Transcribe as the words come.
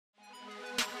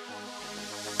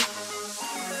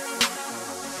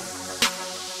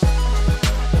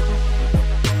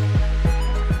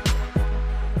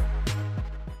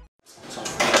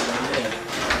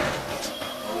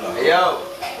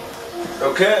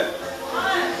can't.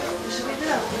 What should we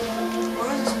do? Where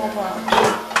is the small pot?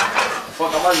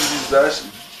 Fuck, I might just use that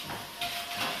shit.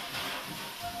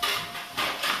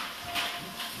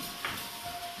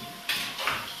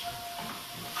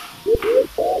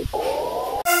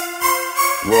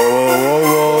 Whoa.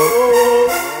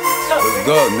 What's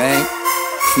good, man?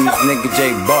 Seen this nigga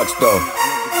J Bucks, though.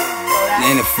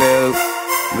 In the field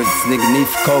with this nigga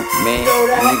Neefy Coka, man.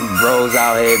 Nigga bros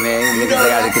out here, man. Niggas they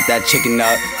gotta get that chicken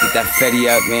up, get that fetty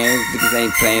up, man. Niggas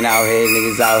ain't playing out here,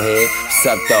 niggas out here. What's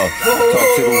up, though? Talk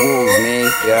to the wolves, man.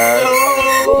 You heard?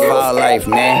 Wild life,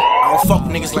 man. I don't fuck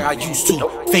niggas like I used to.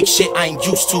 Fake shit I ain't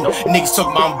used to. Niggas talk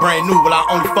about I'm brand new, well I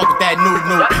only fuck with that new.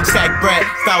 Stack bread,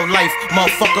 foul life,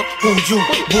 motherfucker, who you?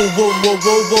 Woo,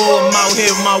 I'm out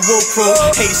here with my woo crew.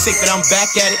 Hate sick, but I'm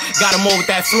back at it. Got them all with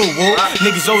that flu, woo.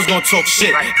 Niggas always gonna talk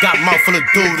shit. Got a mouth full of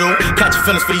doo-doo. Catch your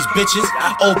feelings for these bitches.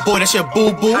 Oh boy, that shit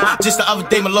boo-boo. Just the other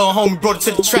day, my little homie brought it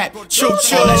to the trap. Choo.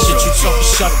 All that shit you talking,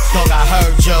 shut up, dog, I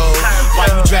heard yo. Why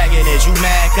you dragging it? You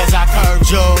mad cause I curved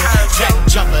yo? Jack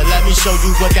jumper, let me show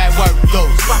you what that work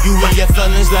goes. You and your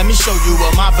feelings, let me show you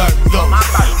what my birth goes.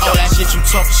 All that shit you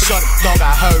talking, shut up, dog,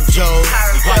 I heard yo.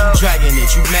 Why you dragging it?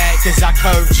 You mad cause I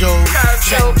curved yo?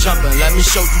 Jack jumper, let me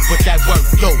show you what that work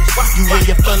goes. You and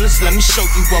your feelings, let me show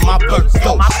you what my birth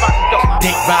goes.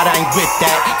 Dick ride, I ain't with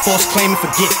that. False claiming,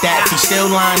 forget that. If he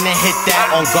still lying, then hit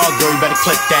that. On guard, girl, you better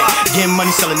clip that. Getting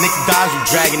money, selling nigga guys, you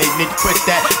dragging it, need to quit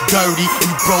that. Dirty,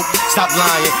 you broke, stop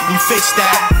lying, you fix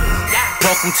that.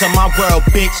 Welcome to my world,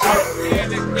 bitch.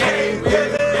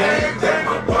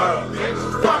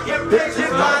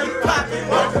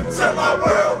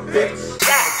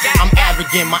 I'm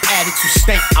arrogant, my attitude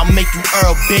stink. I'll make you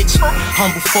Earl, bitch.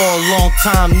 Humble for a long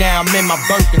time now, I'm in my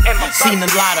Birkin. Seen a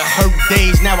lot of hurt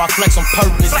days, now I flex on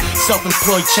purpose.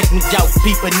 Self-employed, check me out,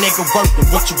 peep a nigga working.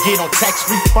 What you get on tax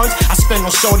refunds, I spend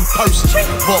on shorty purses.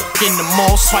 Walk in the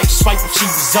mall, swipe if she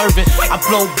deserve it. I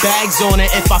blow bags on it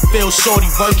if I feel shorty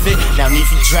worth it. Now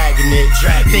Neefy dragging it,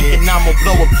 thinking I'ma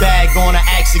blow a bag on her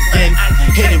axe again.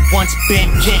 Hit it once, been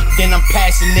kent, then I'm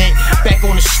passing it. Back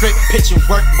on the strip, pitching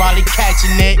work while they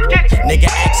catching it. Nigga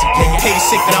axe again, hate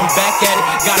sick that I'm back at it.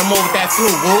 Got him over that flu,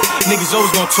 woo. Niggas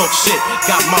always gonna talk shit.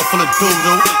 Got mouth full of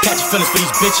doo-doo. Catch your feelings for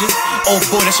these bitches. Oh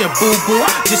boy, that shit boo-boo.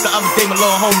 Just the other day, my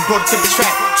little homie brought it to the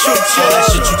trap. Choo. All that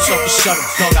shit you talking, shut up,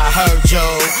 dog, I heard yo.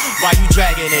 Why you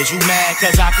dragging it? You mad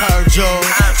cause I curved yo?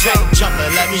 Jack jumper,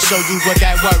 let me show you what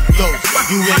that work goes.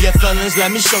 You and your feelings, let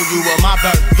me show you what my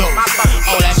birth goes.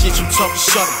 All that shit you talking,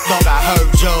 shut up, dog, I heard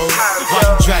yo. Why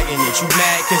you dragging it? You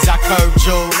mad cause I curved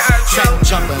yo? Jack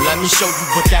jumper, let me show you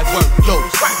what that work goes.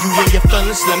 You and your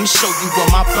feelings, let me show you what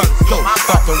my birth goes.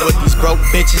 Fucking with these broke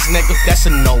bitches, nigga, that's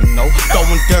a no-no.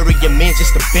 Throwing dirt at your man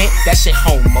just a bent, that shit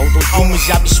homo. Those rumors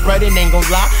y'all be spreading ain't gon'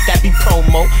 lie, that be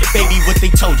promo. Baby, what they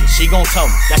told you, she gon' tell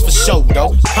me, that's for sure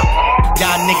though.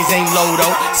 Y'all niggas ain't low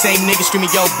though. Same niggas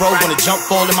screaming, yo bro, wanna jump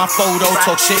all in my photo.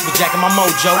 Talk shit with Jack and my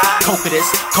mojo. Coka this,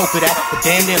 Coka that, but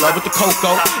damn they in love with the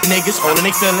cocoa. Niggas all in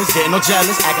they feelings, getting no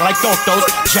jealous, acting like those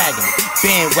dragging it,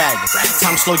 bandwagon.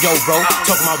 Time to slow yo bro,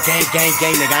 talking about gang,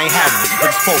 nigga, I ain't having it.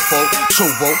 Niggas fofo,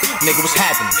 true wo, nigga what's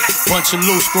happening? Bunch of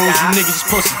loose screws, you niggas is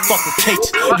pussy, fucking cakes.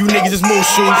 You niggas is moose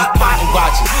shoes, just pocket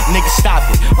watching. Niggas stop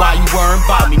it, why you worrying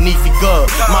about me? Neefy good,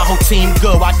 my whole team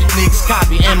good. Watch these niggas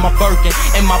copy, in my Birkin,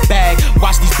 in my bag.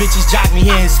 Watch these bitches jock me,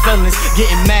 hear his feelings,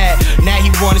 getting mad. Now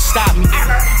he wanna stop me.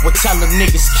 Well tell them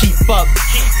niggas keep up.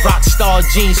 Rockstar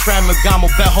jeans, Ferragamo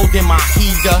belt holding my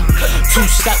heater.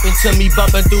 Two-stepping to me,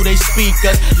 bumping through they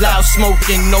speakers. Loud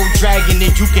smoking, no dragging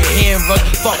it, you can hear us.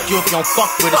 Fuck you if you don't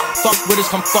fuck with us. Fuck with us,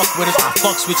 come fuck with us. I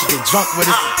fucks with you, get drunk with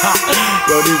us. Ha.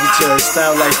 Yo, Neefy chill,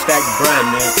 style like stack bread,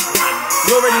 man.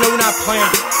 You already know we're not playing.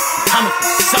 I'm coming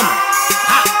for summer.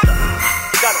 Ha.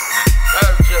 Got it.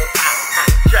 Curved you.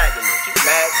 Dragging it. You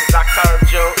mad cause I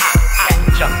curved you.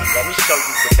 Let me show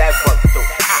you